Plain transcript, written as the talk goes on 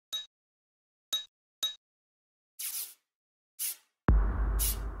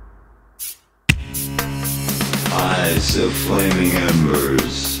eyes of flaming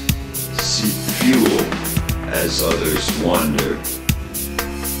embers seek fuel as others wonder.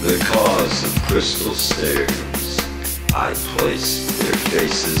 The cause of crystal stairs I place their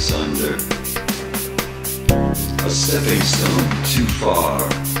faces under. A stepping stone too far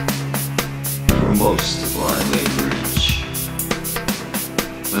for most to blindly reach,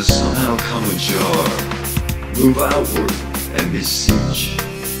 but somehow come ajar, move outward and beseech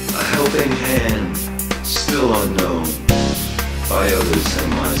a helping hand still unknown by others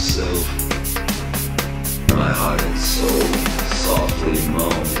and myself. My heart and soul softly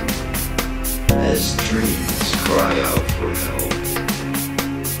moan as dreams cry out for help.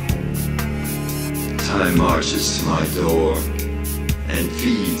 Time marches to my door and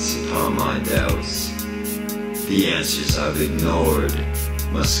feeds upon my doubts. The answers I've ignored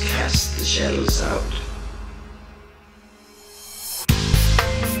must cast the shadows out.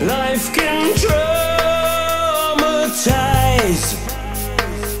 Life can traumatize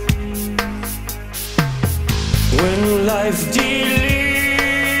when life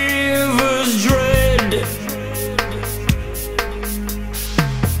delivers dread,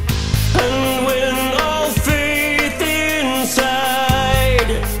 and when all faith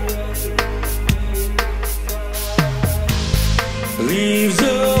inside leaves a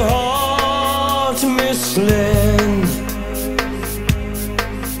heart misled.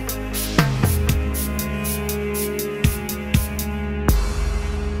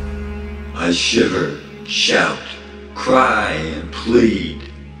 I shiver, shout, cry and plead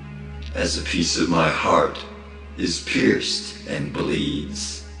as a piece of my heart is pierced and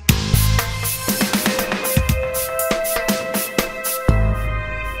bleeds.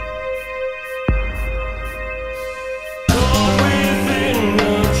 Caught within a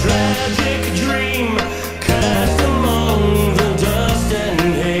tragic dream, cast among the dust and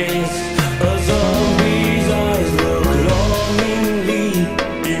haze. A zombie's eyes look longingly,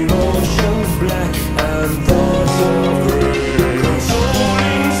 emotions black and thoughts of grey.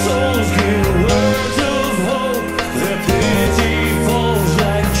 Consoling souls give words of hope, their pity falls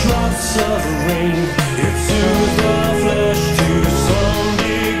like drops of rain. It soothes the flesh to some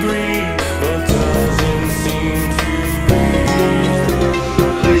degree, but doesn't seem to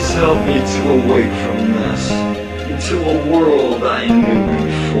Please help me to awake from this into a world I knew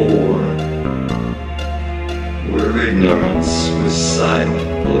before, where ignorance was silent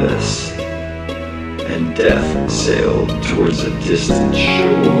bliss and death sailed towards a distant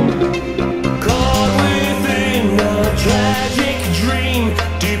shore. Caught within a tragic dream,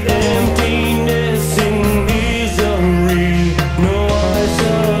 deep emptiness in misery. No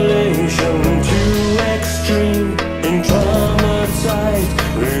isolation too extreme in traumatized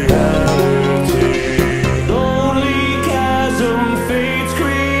reality. Lonely chasm fate's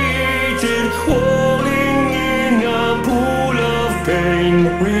created, walling in a pool of pain.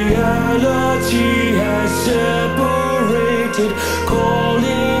 Reality has separated,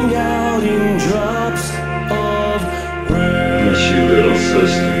 calling out in drops of rain. Miss you, little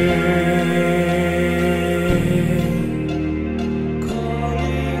sister.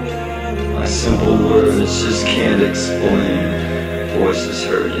 My simple words just can't explain voices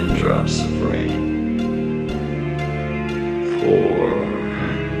heard in drops of rain. Pour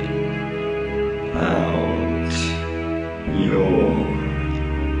out your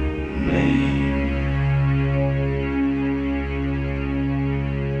name.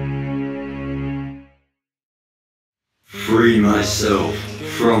 Free myself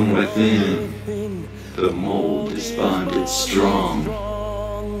from within. The mold is bonded strong.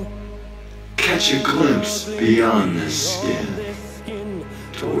 Catch a glimpse beyond this skin,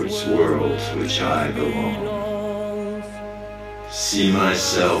 towards worlds which I belong. See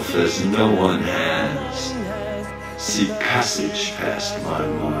myself as no one has. See passage past my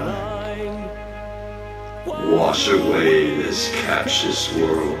mind. Wash away this captious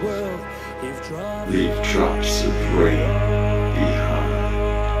world. Leave drops of rain